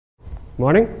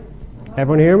Morning.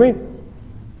 Everyone hear me?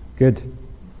 Good.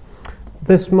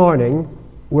 This morning,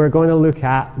 we're going to look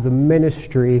at the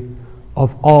ministry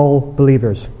of all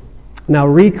believers. Now,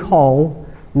 recall,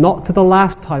 not to the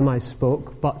last time I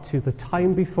spoke, but to the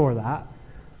time before that.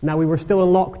 Now, we were still in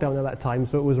lockdown at that time,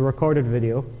 so it was a recorded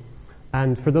video.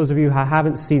 And for those of you who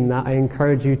haven't seen that, I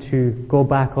encourage you to go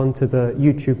back onto the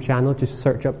YouTube channel. Just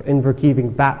search up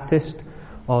Inverkeithing Baptist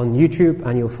on YouTube,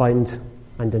 and you'll find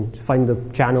the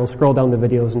channel, scroll down the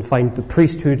videos, and find the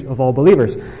priesthood of all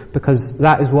believers, because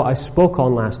that is what I spoke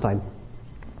on last time.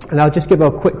 And I'll just give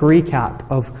a quick recap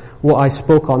of what I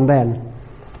spoke on then.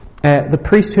 The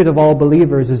priesthood of all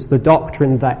believers is the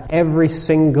doctrine that every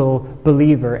single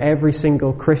believer, every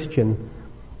single Christian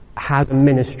has a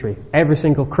ministry. Every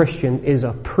single Christian is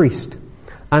a priest.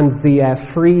 And the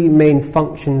three main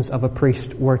functions of a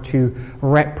priest were to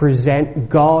represent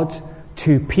God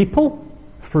to people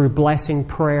through blessing,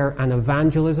 prayer, and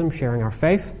evangelism, sharing our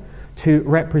faith, to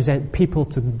represent people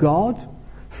to God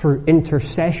through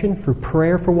intercession, through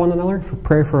prayer for one another, for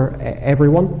prayer for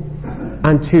everyone,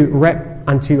 and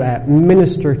to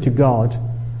minister to God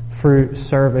through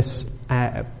service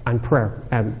and prayer.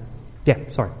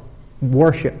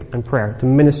 Worship and prayer, to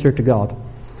minister to God.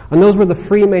 And those were the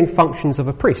three main functions of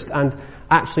a priest. And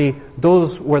actually,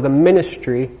 those were the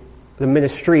ministries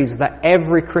that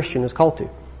every Christian is called to.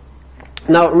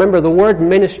 Now, remember, the word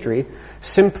ministry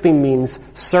simply means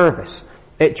service.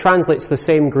 It translates the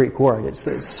same Greek word.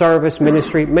 It's service,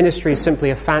 ministry. Ministry is simply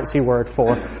a fancy word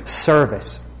for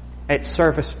service. It's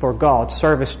service for God,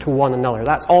 service to one another.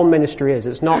 That's all ministry is.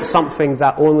 It's not something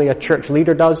that only a church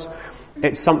leader does.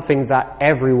 It's something that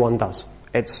everyone does.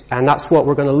 And that's what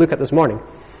we're going to look at this morning.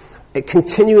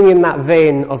 Continuing in that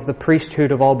vein of the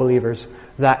priesthood of all believers,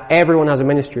 that everyone has a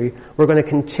ministry, we're going to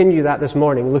continue that this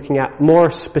morning, looking at more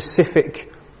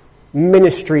specific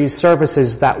ministries,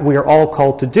 services that we're all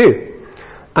called to do.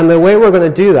 And the way we're going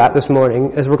to do that this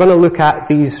morning is we're going to look at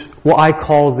these, what I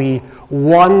call the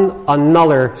one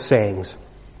another sayings.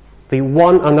 The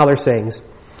one another sayings.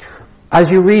 As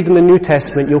you read in the New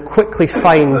Testament, you'll quickly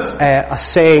find a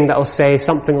saying that will say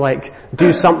something like,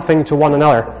 do something to one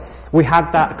another. We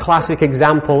had that classic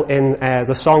example in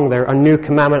the song there, a new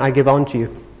commandment I give unto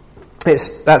you.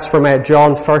 That's from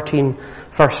John 13,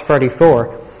 verse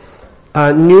 34.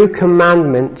 A new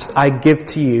commandment I give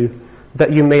to you,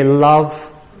 that you may love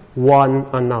one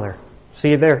another.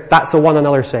 See there? That's a one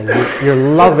another saying.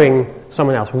 You're loving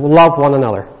someone else. Love one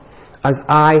another. As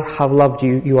I have loved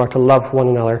you, you are to love one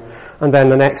another. And then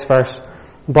the next verse,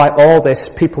 by all this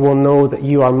people will know that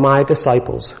you are my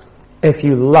disciples, if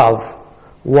you love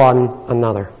one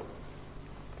another.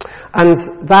 And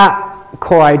that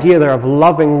core idea there of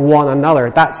loving one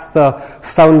another, that's the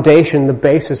foundation, the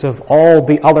basis of all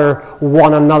the other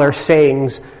one another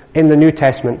sayings in the New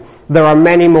Testament. There are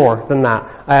many more than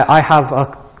that. I have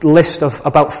a list of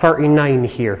about 39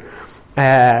 here.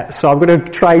 So I'm going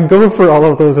to try and go through all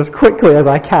of those as quickly as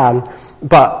I can.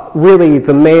 But really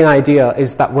the main idea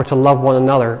is that we're to love one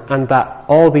another, and that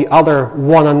all the other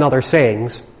one another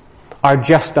sayings are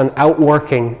just an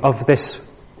outworking of this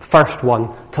first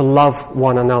one, to love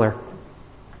one another.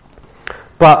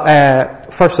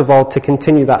 But first of all, to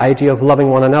continue that idea of loving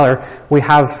one another, we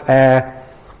have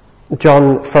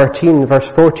John 13, verse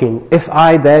 14. If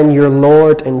I then, your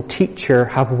Lord and teacher,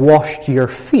 have washed your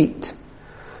feet,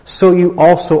 so you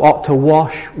also ought to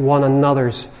wash one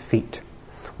another's feet.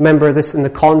 Remember this in the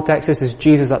context, this is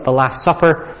Jesus at the Last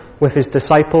Supper with his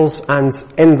disciples, and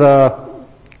in the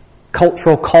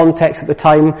cultural context at the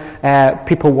time,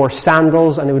 people wore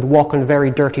sandals and they would walk on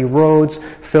very dirty roads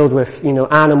filled with,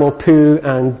 animal poo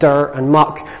and dirt and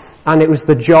muck. And it was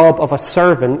the job of a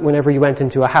servant, whenever you went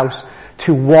into a house,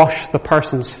 to wash the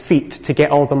person's feet to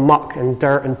get all the muck and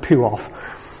dirt and poo off.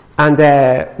 And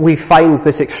we find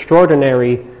this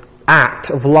extraordinary act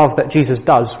of love that Jesus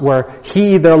does, where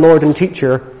he, their Lord and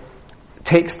teacher,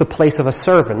 takes the place of a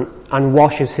servant and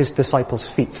washes his disciples'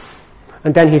 feet.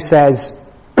 And then he says,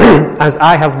 as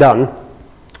I have done,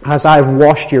 as I have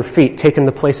washed your feet, taken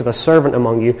the place of a servant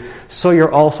among you, so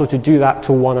you're also to do that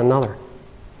to one another.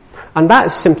 And that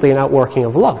is simply an outworking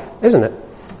of love, isn't it?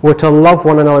 We're to love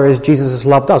one another as Jesus has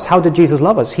loved us. How did Jesus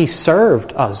love us? He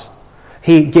served us.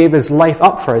 He gave his life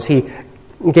up for us. He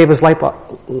gave his life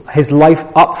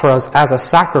up for us as a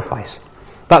sacrifice.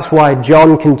 That's why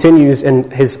John continues in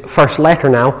his first letter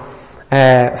now,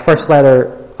 first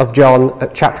letter of John,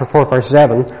 chapter 4, verse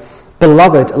 7.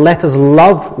 Beloved, let us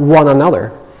love one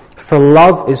another, for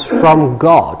love is from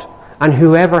God, and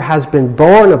whoever has been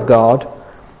born of God,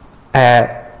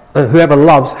 whoever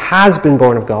loves has been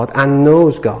born of God and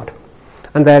knows God.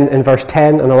 And then in verse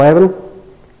 10 and 11,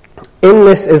 In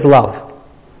this is love,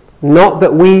 not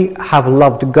that we have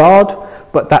loved God,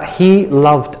 but that he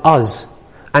loved us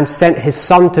and sent his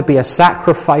Son to be a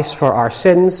sacrifice for our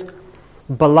sins.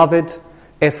 Beloved,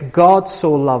 if God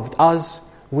so loved us,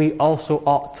 we also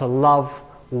ought to love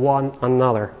one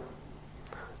another.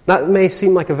 That may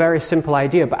seem like a very simple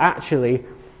idea, but actually,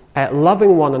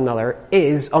 loving one another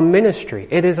is a ministry.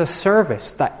 It is a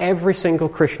service that every single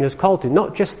Christian is called to.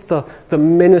 Not just the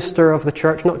minister of the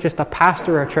church, not just a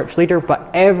pastor or a church leader,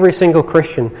 but every single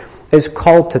Christian is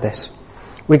called to this.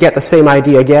 We get the same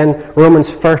idea again.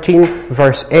 Romans 13,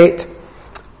 verse 8.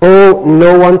 Owe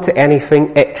no one to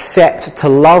anything except to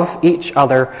love each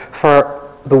other,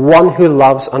 for the one who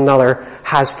loves another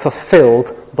has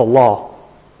fulfilled the law.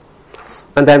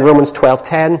 And then Romans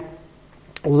 12:10.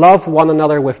 Love one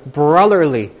another with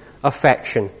brotherly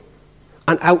affection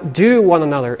and outdo one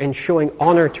another in showing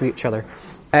honor to each other.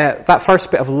 That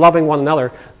first bit of loving one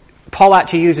another, Paul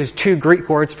actually uses two Greek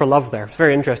words for love there. It's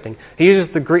very interesting. He uses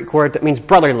the Greek word that means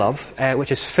brother love,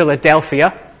 which is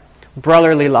Philadelphia,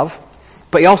 brotherly love.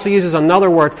 But he also uses another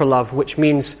word for love, which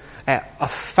means a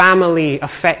family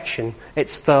affection.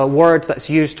 It's the word that's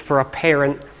used for a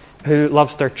parent who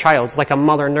loves their child. It's like a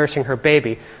mother nursing her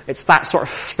baby. It's that sort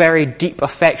of very deep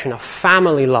affection, a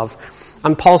family love.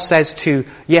 And Paul says to,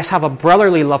 yes, have a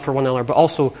brotherly love for one another, but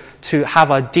also to have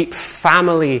a deep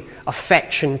family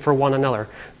affection for one another,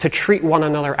 to treat one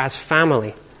another as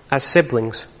family, as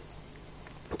siblings.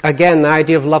 Again, the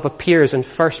idea of love appears in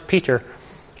 1 Peter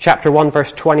chapter 1,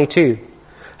 verse 22.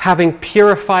 Having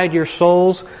purified your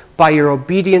souls by your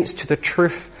obedience to the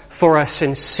truth for a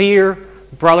sincere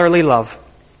brotherly love.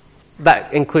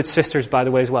 That includes sisters, by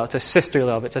the way, as well. It's a sister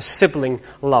love. It's a sibling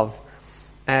love.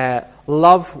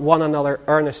 Love one another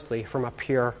earnestly from a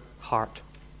pure heart.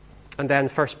 And then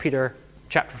 1 Peter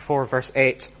chapter 4, verse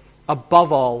 8.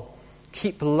 Above all,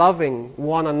 keep loving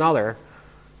one another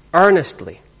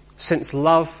earnestly, since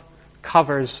love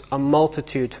covers a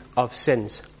multitude of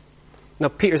sins. Now,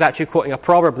 Peter's actually quoting a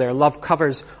proverb there. Love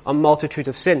covers a multitude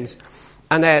of sins.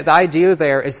 And the idea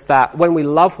there is that when we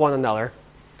love one another,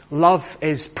 love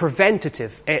is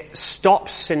preventative. It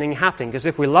stops sinning happening. Because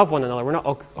if we love one another, we're not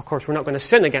going to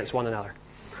sin against one another.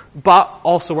 But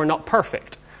also we're not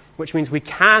perfect, which means we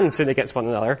can sin against one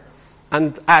another.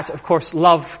 And of course,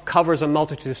 love covers a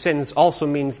multitude of sins also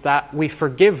means that we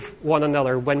forgive one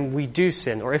another when we do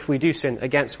sin, or if we do sin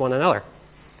against one another.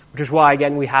 Which is why,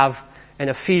 again, we have in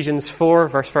Ephesians 4,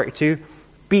 verse 32,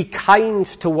 be kind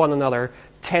to one another,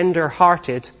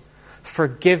 tender-hearted,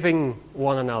 forgiving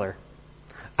one another,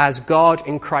 as God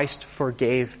in Christ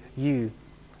forgave you.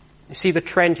 You see the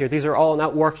trend here. These are all an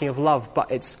outworking of love,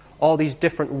 but it's all these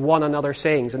different one another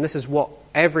sayings, and this is what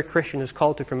every Christian is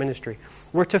called to for ministry.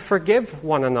 We're to forgive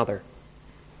one another.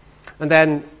 And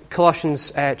then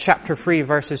Colossians chapter 3,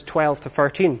 verses 12 to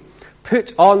 13.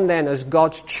 Put on then as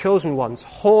God's chosen ones,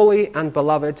 holy and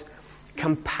beloved,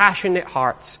 compassionate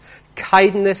hearts,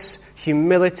 kindness,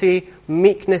 humility,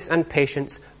 meekness, and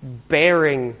patience,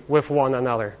 bearing with one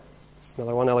another. It's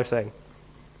another one another saying.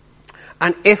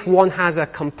 And if one has a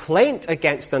complaint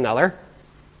against another,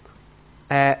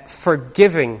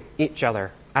 forgiving each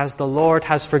other. As the Lord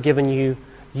has forgiven you,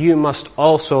 you must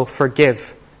also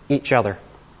forgive each other.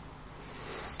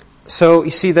 So you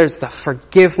see there's the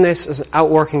forgiveness as an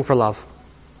outworking for love.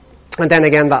 And then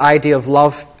again, the idea of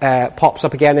love pops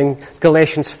up again in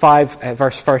Galatians 5,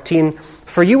 verse 13.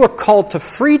 For you were called to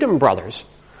freedom, brothers,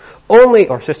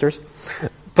 or sisters,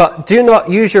 but do not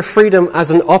use your freedom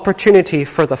as an opportunity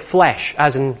for the flesh,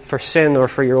 as in for sin or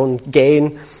for your own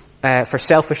gain, for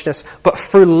selfishness, but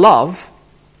through love,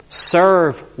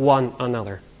 serve one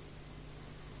another.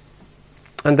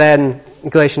 And then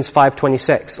Galatians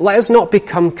 5:26. Let us not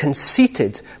become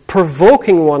conceited,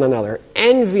 provoking one another,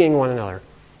 envying one another.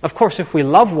 Of course, if we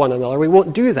love one another, we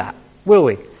won't do that, will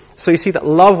we? So you see that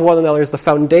love one another is the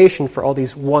foundation for all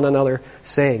these one another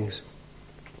sayings.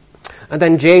 And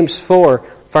then James 4,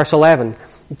 verse 11.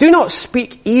 Do not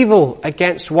speak evil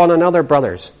against one another,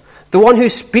 brothers. The one who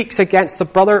speaks against the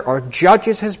brother or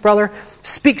judges his brother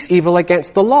speaks evil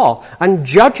against the law and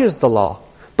judges the law.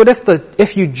 But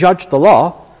if you judge the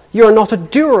law, you are not a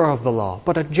doer of the law,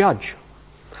 but a judge.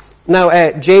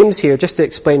 Now, James here, just to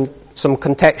explain some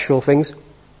contextual things,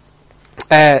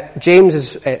 James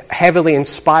is heavily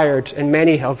inspired in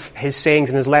many of his sayings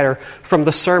in his letter from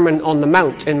the Sermon on the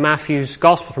Mount in Matthew's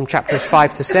Gospel from chapters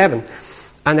 5 to 7.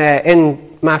 And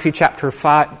in Matthew chapter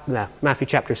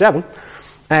 7,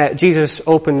 Jesus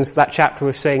opens that chapter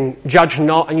with saying, judge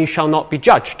not and you shall not be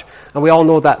judged. And we all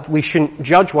know that we shouldn't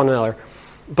judge one another.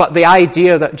 But the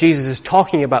idea that Jesus is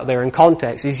talking about there in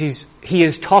context is he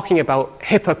is talking about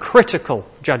hypocritical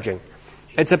judging.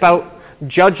 It's about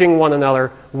judging one another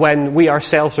when we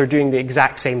ourselves are doing the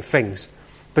exact same things.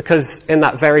 Because in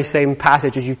that very same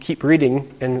passage, as you keep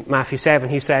reading in Matthew 7,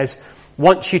 he says,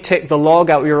 once you take the log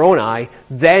out of your own eye,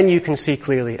 then you can see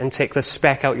clearly and take the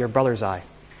speck out your brother's eye.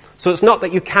 So it's not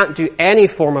that you can't do any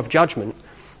form of judgment,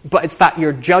 but it's that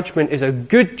your judgment is a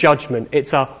good judgment.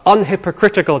 It's an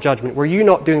unhypocritical judgment where you're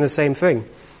not doing the same thing.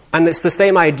 And it's the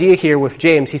same idea here with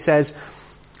James. He says,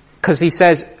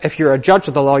 if you're a judge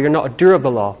of the law, you're not a doer of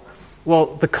the law. Well,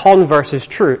 the converse is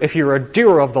true. If you're a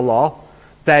doer of the law,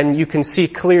 then you can see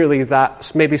clearly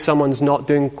that maybe someone's not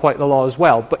doing quite the law as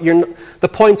well. But the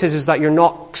point is that you're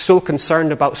not so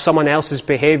concerned about someone else's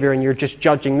behavior and you're just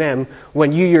judging them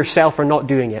when you yourself are not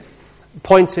doing it. The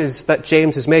point is that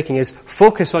James is making is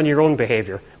focus on your own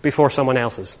behavior before someone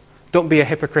else's. Don't be a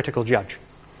hypocritical judge.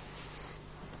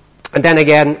 And then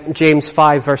again, James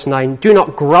 5 verse 9, do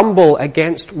not grumble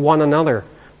against one another,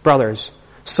 brothers,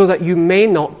 so that you may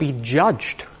not be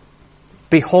judged.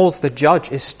 Behold, the judge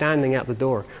is standing at the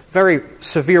door. Very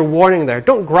severe warning there.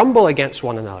 Don't grumble against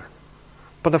one another.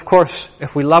 But of course,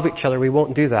 if we love each other, we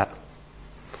won't do that.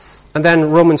 And then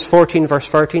Romans 14 verse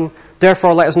 13,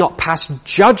 therefore let us not pass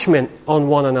judgment on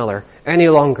one another any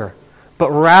longer,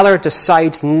 but rather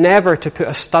decide never to put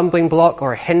a stumbling block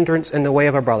or a hindrance in the way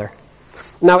of a brother.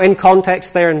 Now in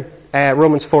context there in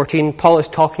Romans 14, Paul is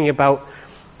talking about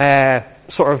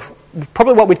sort of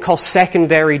probably what we'd call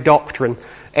secondary doctrine.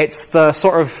 It's the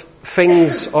sort of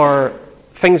things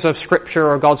of Scripture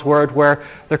or God's Word where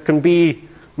there can be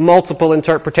multiple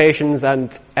interpretations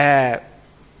and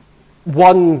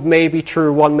one may be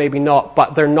true, one may be not,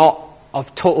 but they're not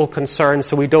of total concern,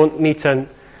 so we don't need to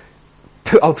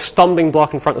put a stumbling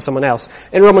block in front of someone else.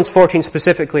 In Romans 14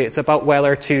 specifically, it's about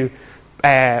whether to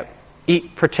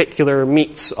eat particular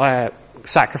meats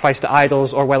sacrificed to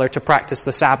idols or whether to practice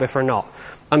the Sabbath or not.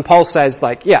 And Paul says,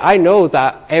 I know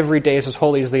that every day is as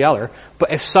holy as the other,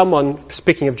 but if someone,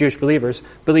 speaking of Jewish believers,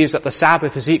 believes that the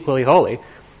Sabbath is equally holy,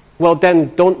 well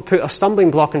then don't put a stumbling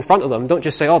block in front of them. Don't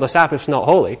just say, the Sabbath's not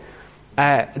holy.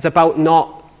 It's about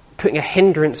not putting a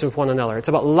hindrance of one another. It's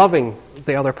about loving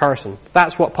the other person.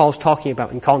 That's what Paul's talking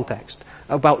about in context,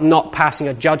 about not passing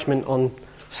a judgment on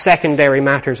secondary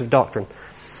matters of doctrine.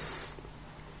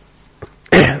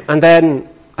 And then,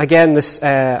 again, this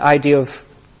idea of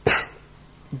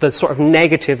the sort of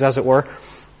negative, as it were,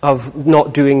 of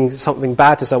not doing something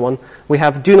bad to someone. We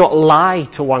have, do not lie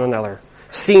to one another,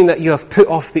 seeing that you have put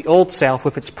off the old self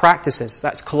with its practices.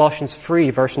 That's Colossians 3,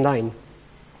 verse 9.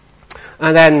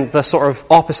 And then the sort of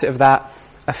opposite of that,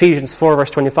 Ephesians 4,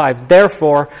 verse 25.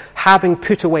 Therefore, having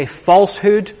put away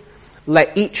falsehood,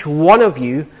 let each one of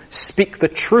you speak the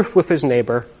truth with his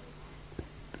neighbor,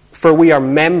 for we are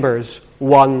members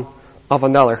one of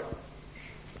another.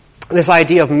 This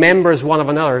idea of members one of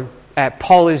another,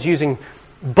 Paul is using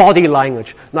body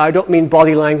language. Now, I don't mean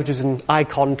body language as in eye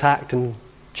contact and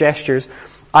gestures.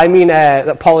 I mean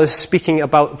that Paul is speaking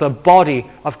about the body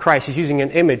of Christ. He's using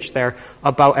an image there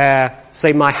about,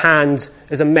 say, my hand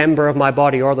is a member of my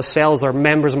body, or the cells are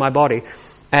members of my body.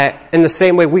 In the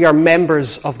same way, we are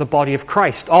members of the body of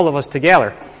Christ, all of us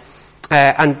together.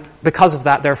 And because of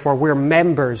that, therefore, we're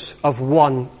members of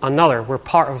one another. We're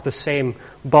part of the same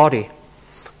body.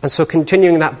 And so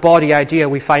continuing that body idea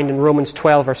we find in Romans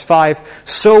 12 verse 5,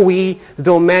 so we,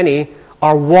 though many,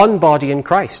 are one body in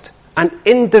Christ, and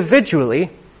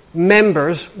individually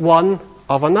members one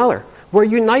of another. We're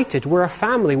united, we're a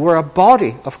family, we're a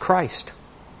body of Christ.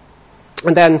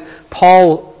 And then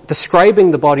Paul, describing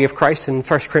the body of Christ in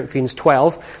 1 Corinthians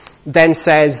 12, then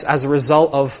says, as a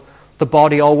result of the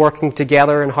body all working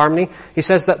together in harmony, he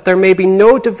says that there may be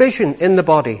no division in the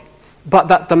body, but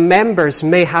that the members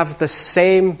may have the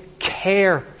same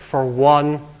care for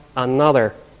one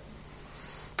another.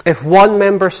 If one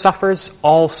member suffers,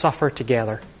 all suffer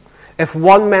together. If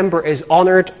one member is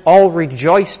honored, all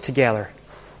rejoice together.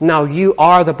 Now you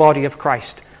are the body of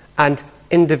Christ, and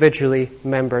individually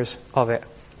members of it.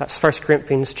 That's 1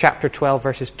 Corinthians chapter 12,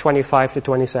 verses 25 to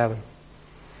 27.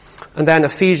 And then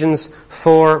Ephesians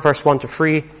 4, verse 1 to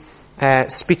 3,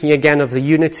 speaking again of the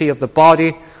unity of the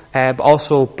body, but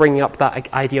also bringing up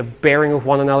that idea of bearing with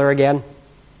one another again.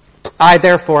 I,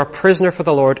 therefore, a prisoner for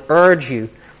the Lord, urge you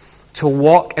to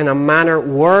walk in a manner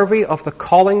worthy of the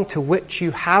calling to which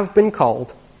you have been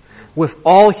called, with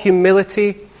all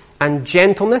humility and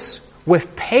gentleness,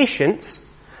 with patience,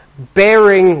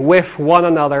 bearing with one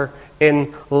another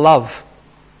in love.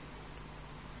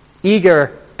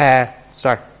 Eager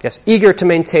to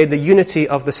maintain the unity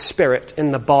of the Spirit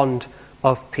in the bond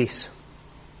of peace.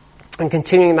 And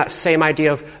continuing that same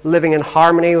idea of living in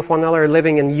harmony with one another,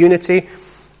 living in unity,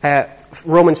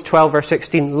 Romans 12 verse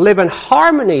 16, live in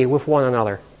harmony with one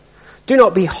another. Do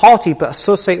not be haughty, but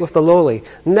associate with the lowly.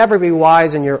 Never be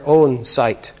wise in your own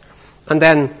sight. And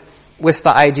then with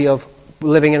the idea of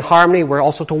living in harmony, we're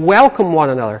also to welcome one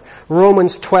another.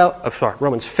 Romans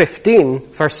 15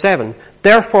 verse 7.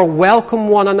 Therefore welcome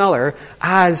one another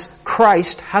as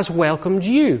Christ has welcomed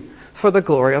you for the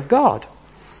glory of God.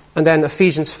 And then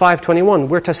Ephesians 5:21,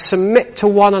 we're to submit to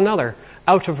one another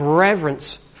out of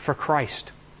reverence for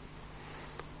Christ.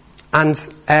 And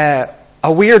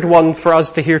a weird one for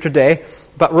us to hear today,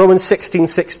 but Romans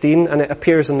 16:16, and it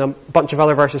appears in a bunch of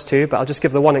other verses too, but I'll just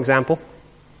give the one example.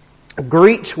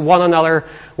 Greet one another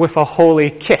with a holy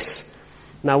kiss.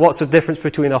 Now, what's the difference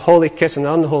between a holy kiss and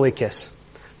an unholy kiss?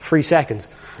 3 seconds.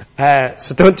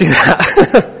 So don't do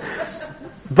that.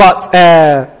 But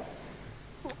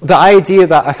the idea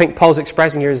that I think Paul's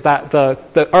expressing here is that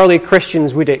the early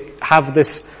Christians would have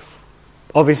this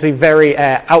obviously very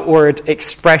outward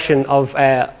expression of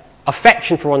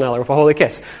affection for one another with a holy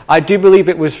kiss. I do believe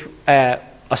it was,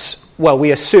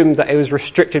 we assumed that it was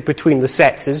restricted between the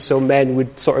sexes, so men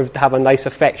would sort of have a nice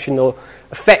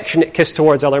affectionate kiss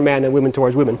towards other men and women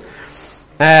towards women.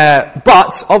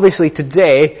 But obviously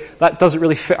today, that doesn't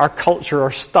really fit our culture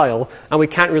or style, and we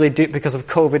can't really do it because of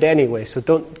COVID anyway, so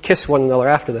don't kiss one another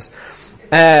after this.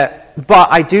 But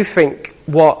I do think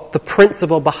what the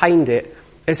principle behind it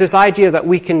is this idea that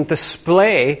we can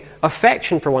display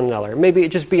affection for one another. Maybe it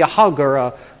just be a hug or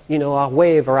a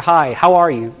wave or a hi. How are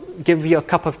you? Give you a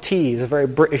cup of tea is a very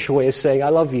British way of saying I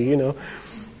love you,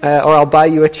 or I'll buy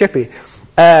you a chippy.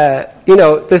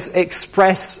 This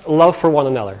express love for one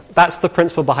another. That's the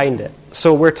principle behind it.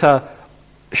 So we're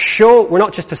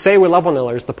not just to say we love one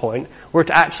another is the point. We're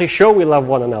to actually show we love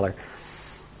one another.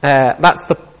 That's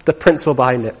the principle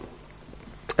behind it.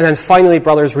 And then finally,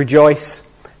 brothers, rejoice.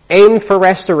 Aim for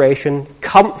restoration.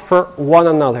 Comfort one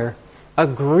another.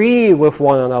 Agree with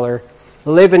one another.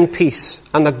 Live in peace.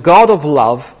 And the God of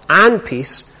love and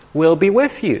peace will be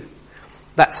with you.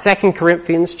 That's 2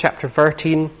 Corinthians chapter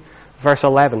 13, verse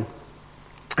 11.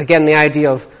 Again, the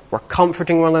idea of we're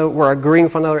comforting one another, we're agreeing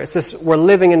with one another. It's this, we're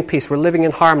living in peace, we're living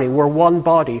in harmony, we're one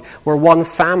body, we're one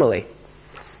family.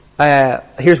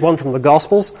 Here's one from the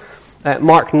Gospels.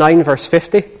 Mark 9, verse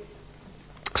 50.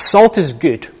 Salt is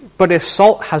good, but if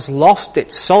salt has lost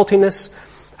its saltiness,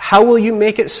 how will you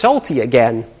make it salty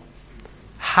again?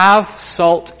 Have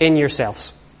salt in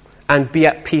yourselves, and be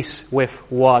at peace with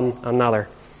one another.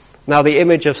 Now, the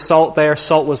image of salt there,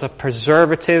 salt was a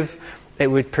preservative. It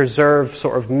would preserve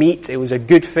sort of meat. It was a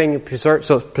good thing. It preserves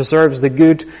the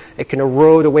good. It can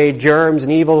erode away germs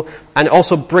and evil, and it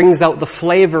also brings out the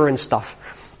flavor and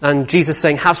stuff. And Jesus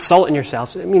saying, have salt in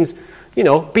yourselves. It means,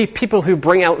 be people who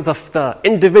bring out the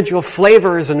individual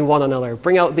flavors in one another,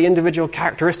 bring out the individual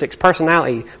characteristics,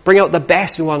 personality, bring out the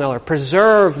best in one another,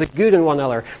 preserve the good in one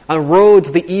another, and erode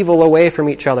the evil away from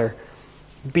each other.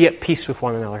 Be at peace with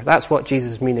one another. That's what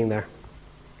Jesus is meaning there,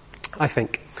 I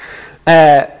think.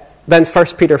 Then 1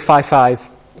 Peter 5:5,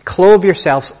 clothe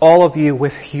yourselves, all of you,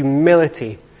 with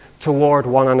humility toward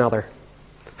one another.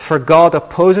 For God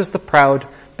opposes the proud,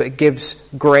 but gives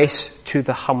grace to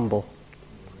the humble.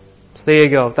 So there you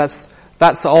go.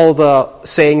 That's all the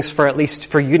sayings for, at least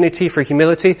for unity, for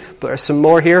humility. But there's some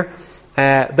more here.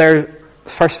 There,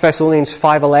 1 Thessalonians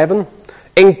 5:11,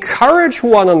 encourage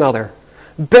one another.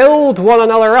 Build one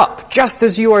another up, just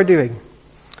as you are doing.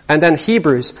 And then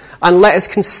Hebrews, and let us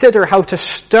consider how to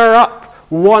stir up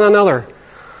one another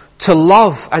to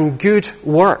love and good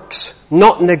works,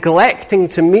 not neglecting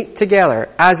to meet together,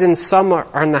 as in some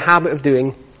are in the habit of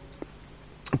doing,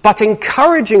 but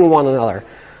encouraging one another,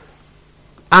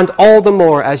 and all the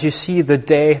more as you see the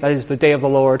day, that is the day of the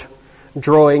Lord,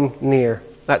 drawing near.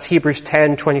 That's Hebrews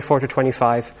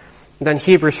 10:24-25. And then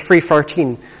Hebrews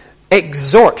 3:13.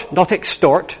 Exhort, not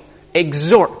extort,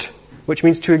 exhort, which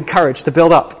means to encourage, to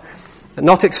build up.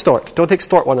 Not extort. Don't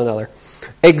extort one another.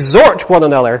 Exhort one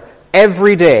another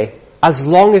every day, as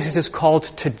long as it is called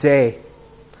today,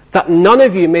 that none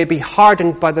of you may be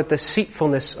hardened by the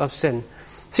deceitfulness of sin.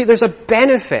 See, there's a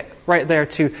benefit right there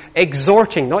to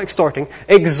exhorting, not extorting,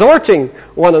 exhorting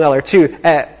one another,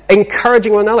 to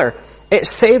encouraging one another. It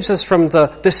saves us from the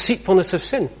deceitfulness of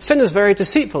sin. Sin is very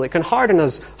deceitful. It can harden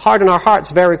our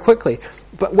hearts very quickly.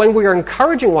 But when we are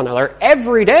encouraging one another,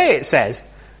 every day it says,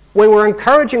 when we're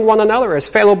encouraging one another as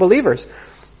fellow believers,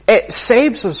 it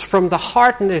saves us from the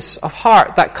hardness of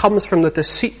heart that comes from the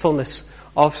deceitfulness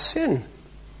of sin.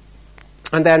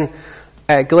 And then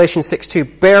Galatians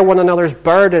 6:2, bear one another's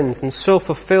burdens and so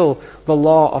fulfill the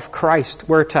law of Christ.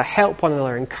 We're to help one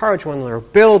another, encourage one another,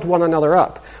 build one another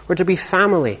up. We're to be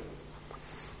family.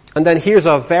 And then here's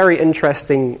a very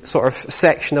interesting sort of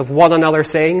section of one another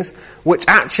sayings, which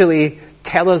actually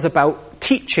tell us about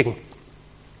teaching.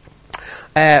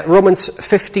 Romans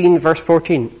 15 verse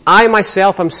 14. I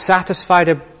myself am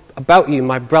satisfied about you,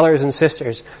 my brothers and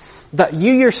sisters, that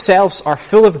you yourselves are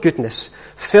full of goodness,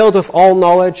 filled with all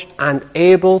knowledge, and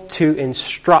able to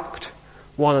instruct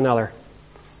one another.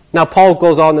 Now Paul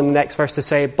goes on in the next verse to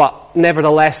say, but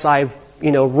nevertheless I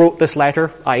wrote this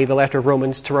letter, i.e. the letter of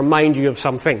Romans, to remind you of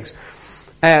some things.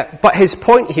 But his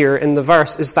point here in the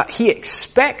verse is that he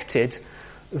expected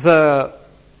the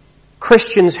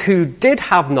Christians who did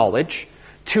have knowledge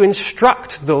to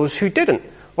instruct those who didn't,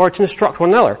 or to instruct one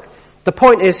another. The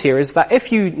point is that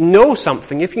if you know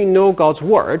something, if you know God's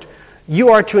Word, you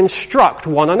are to instruct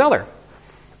one another.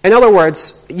 In other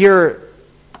words, in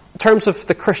terms of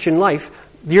the Christian life,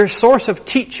 your source of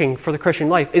teaching for the Christian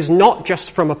life is not just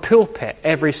from a pulpit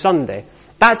every Sunday.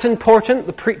 That's important.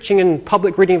 The preaching and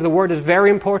public reading of the Word is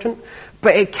very important.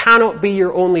 But it cannot be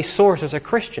your only source as a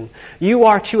Christian. You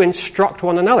are to instruct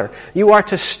one another. You are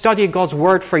to study God's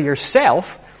Word for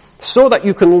yourself so that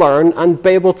you can learn and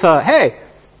be able to, hey,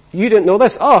 you didn't know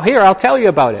this. Oh, here, I'll tell you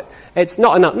about it. It's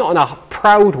not in a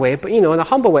proud way, but in a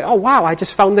humble way. Oh, wow, I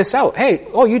just found this out. Hey,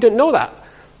 oh, you didn't know that.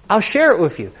 I'll share it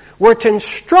with you. We're to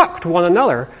instruct one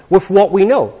another with what we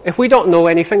know. If we don't know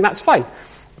anything, that's fine.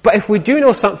 But if we do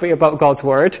know something about God's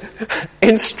Word,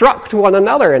 instruct one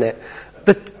another in it.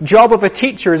 The job of a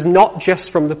teacher is not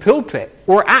just from the pulpit.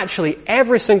 Or actually,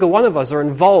 every single one of us are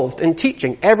involved in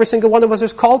teaching. Every single one of us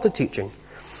is called to teaching.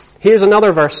 Here's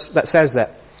another verse that says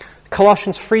that.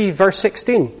 Colossians 3 verse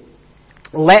 16.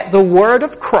 Let the word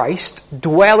of Christ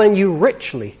dwell in you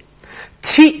richly,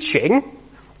 teaching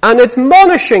and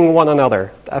admonishing one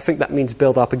another. I think that means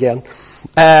build up again.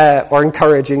 Or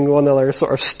encouraging one another,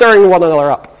 sort of stirring one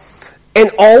another up.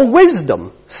 In all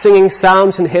wisdom, singing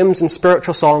psalms and hymns and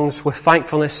spiritual songs with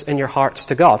thankfulness in your hearts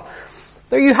to God.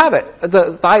 There you have it.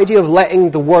 The idea of letting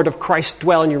the word of Christ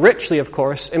dwell in you richly, of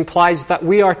course, implies that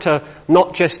we are to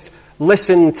not just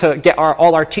listen to get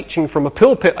all our teaching from a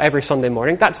pulpit every Sunday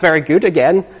morning. That's very good.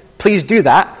 Again, please do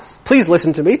that. Please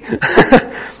listen to me.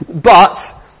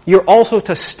 But you're also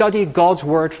to study God's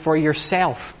Word for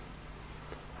yourself.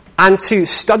 And to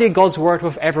study God's Word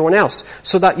with everyone else,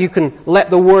 so that you can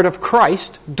let the Word of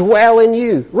Christ dwell in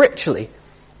you richly.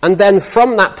 And then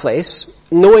from that place,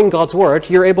 knowing God's Word,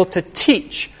 you're able to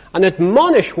teach and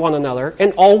admonish one another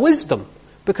in all wisdom.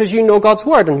 Because you know God's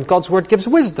Word, and God's Word gives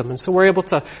wisdom. And so we're able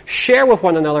to share with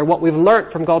one another what we've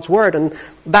learnt from God's Word, and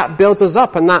that builds us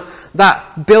up, and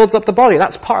that builds up the body.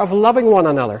 That's part of loving one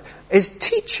another, is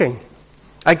teaching.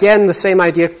 Again, the same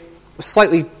idea,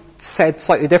 said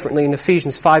slightly differently in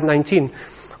Ephesians 5:19.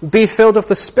 Be filled with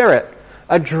the Spirit,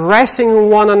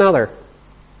 addressing one another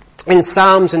in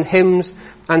psalms and hymns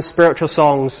and spiritual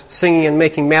songs, singing and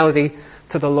making melody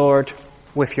to the Lord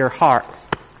with your heart.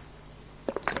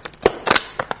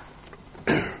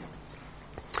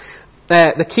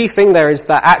 The key thing there is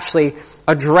that actually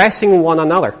addressing one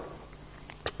another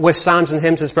with psalms and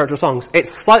hymns and spiritual songs, it's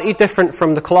slightly different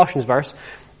from the Colossians verse,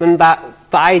 in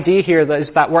that the idea here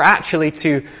is that we're actually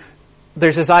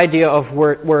there's this idea of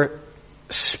we're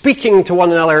speaking to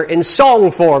one another in song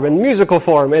form, in musical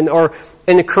form, or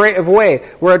in a creative way.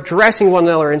 We're addressing one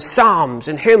another in psalms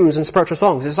and hymns and spiritual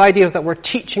songs. This idea that we're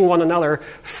teaching one another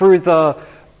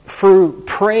through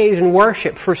praise and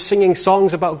worship, through singing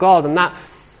songs about God, and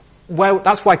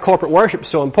that's why corporate worship is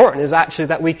so important, is actually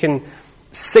that we can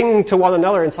sing to one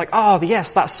another, and it's like, oh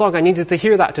yes, that song, I needed to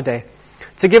hear that today.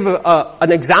 To give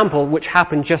an example, which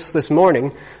happened just this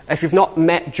morning, if you've not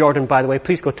met Jordan, by the way,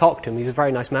 please go talk to him. He's a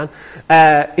very nice man.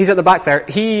 He's at the back there.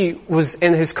 He was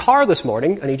in his car this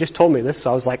morning, and he just told me this,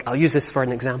 so I was like, I'll use this for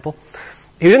an example.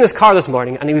 He was in his car this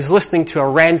morning, and he was listening to a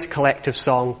Rend Collective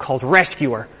song called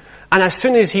Rescuer. And as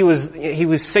soon as he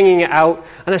was singing it out,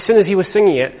 and as soon as he was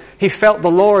singing it, he felt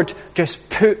the Lord just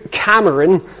put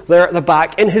Cameron there at the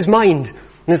back in his mind.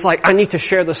 And it's like, I need to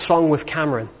share this song with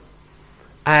Cameron.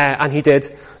 And he did,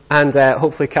 and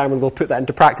hopefully Cameron will put that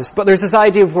into practice. But there's this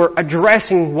idea of we're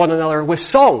addressing one another with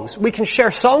songs. We can share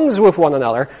songs with one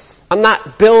another, and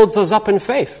that builds us up in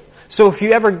faith. So if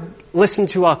you ever listen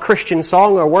to a Christian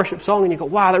song or a worship song and you go,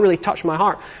 wow, that really touched my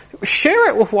heart, share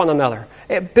it with one another.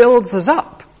 It builds us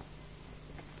up.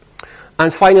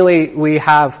 And finally, we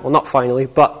have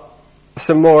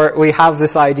some more, we have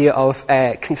this idea of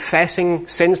confessing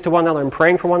sins to one another and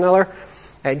praying for one another.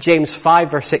 James 5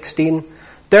 verse 16.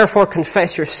 Therefore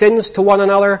confess your sins to one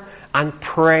another and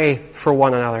pray for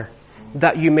one another,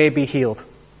 that you may be healed.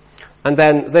 And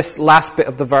then this last bit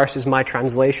of the verse is my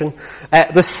translation.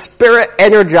 The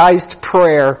Spirit-energized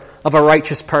prayer of a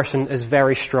righteous person is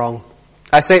very strong.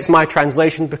 I say it's my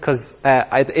translation because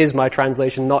it is my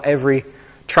translation. Not every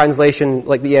translation,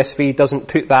 like the ESV, doesn't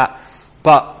put that.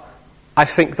 But I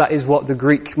think that is what the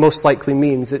Greek most likely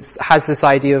means. It has this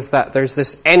idea of that there's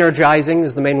this energizing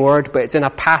is the main word, but it's in a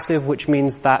passive, which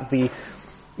means that the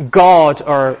God,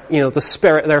 or, the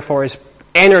Spirit, therefore, is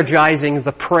energizing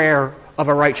the prayer of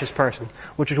a righteous person.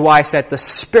 Which is why I said the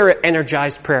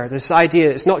Spirit-energized prayer. This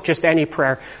idea, it's not just any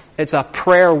prayer. It's a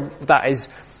prayer that is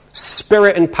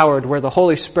Spirit-empowered, where the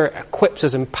Holy Spirit equips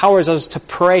us, empowers us to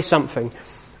pray something.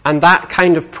 And that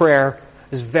kind of prayer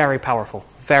is very powerful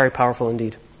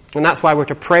indeed. And that's why we're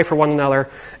to pray for one another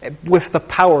with the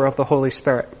power of the Holy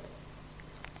Spirit.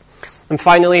 And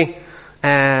finally,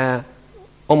 we're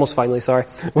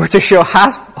to show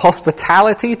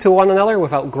hospitality to one another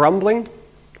without grumbling.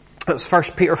 That's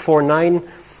 1 Peter 4:9.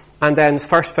 And then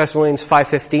 1 Thessalonians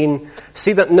 5:15.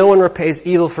 See that no one repays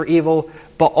evil for evil,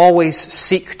 but always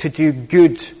seek to do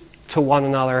good to one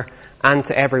another and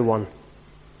to everyone.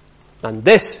 And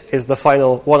this is the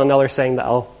final one another saying that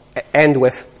I'll end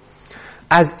with.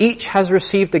 As each has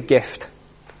received a gift,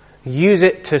 use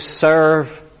it to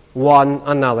serve one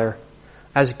another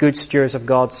as good stewards of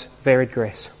God's varied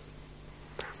grace.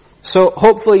 So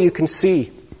hopefully you can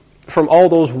see from all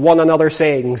those one another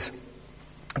sayings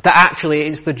that actually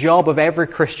it's the job of every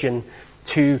Christian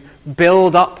to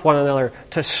build up one another,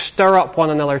 to stir up one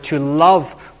another, to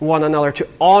love one another, to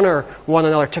honor one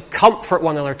another, to comfort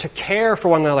one another, to care for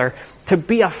one another, to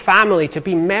be a family, to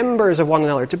be members of one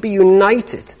another, to be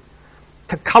united,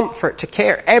 to comfort, to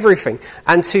care, everything,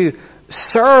 and to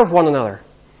serve one another.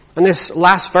 And this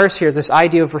last verse here, this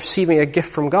idea of receiving a gift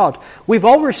from God, we've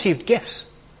all received gifts.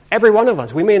 Every one of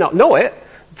us. We may not know it,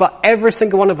 but every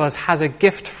single one of us has a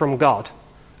gift from God.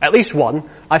 At least one.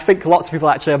 I think lots of people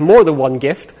actually have more than one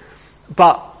gift.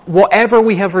 But whatever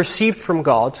we have received from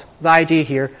God, the idea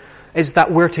here is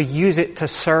that we're to use it to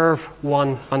serve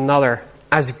one another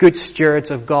as good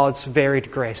stewards of God's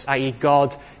varied grace, i.e.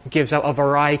 God gives out a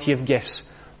variety of gifts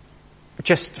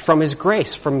just from His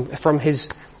grace, from His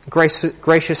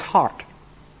gracious heart.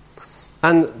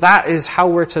 And that is how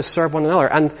we're to serve one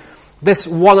another. And this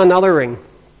one anothering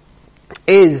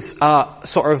is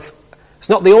it's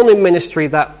not the only ministry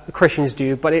that Christians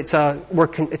do, but it's a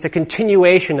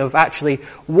continuation of actually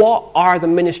what are the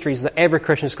ministries that every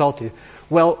Christian is called to.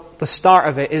 Well, the start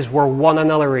of it is we're one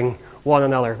anothering one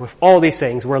another. With all these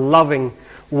things, we're loving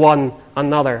one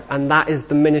another. And that is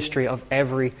the ministry of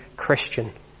every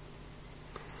Christian.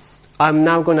 I'm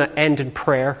now going to end in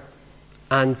prayer,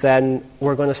 and then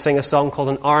we're going to sing a song called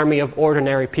An Army of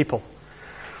Ordinary People.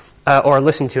 Or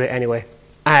listen to it anyway.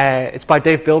 It's by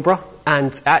Dave Bilbrough,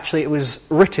 and actually it was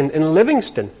written in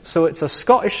Livingston, so it's a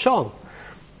Scottish song.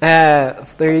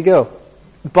 There you go.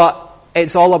 But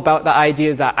it's all about the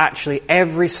idea that actually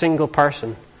every single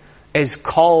person is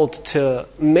called to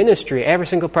ministry. Every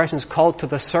single person is called to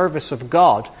the service of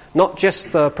God. Not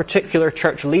just the particular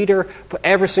church leader, but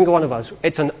every single one of us.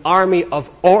 It's an army of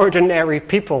ordinary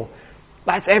people.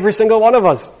 That's every single one of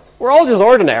us. We're all just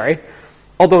ordinary.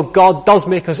 Although God does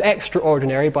make us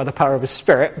extraordinary by the power of His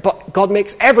Spirit, but God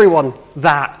makes everyone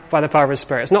that by the power of His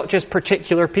Spirit. It's not just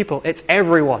particular people, it's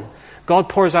everyone. God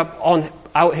pours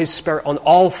out His Spirit on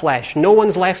all flesh. No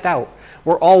one's left out.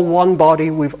 We're all one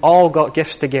body. We've all got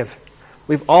gifts to give.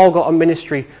 We've all got a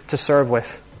ministry to serve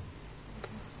with.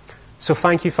 So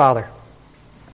thank you, Father.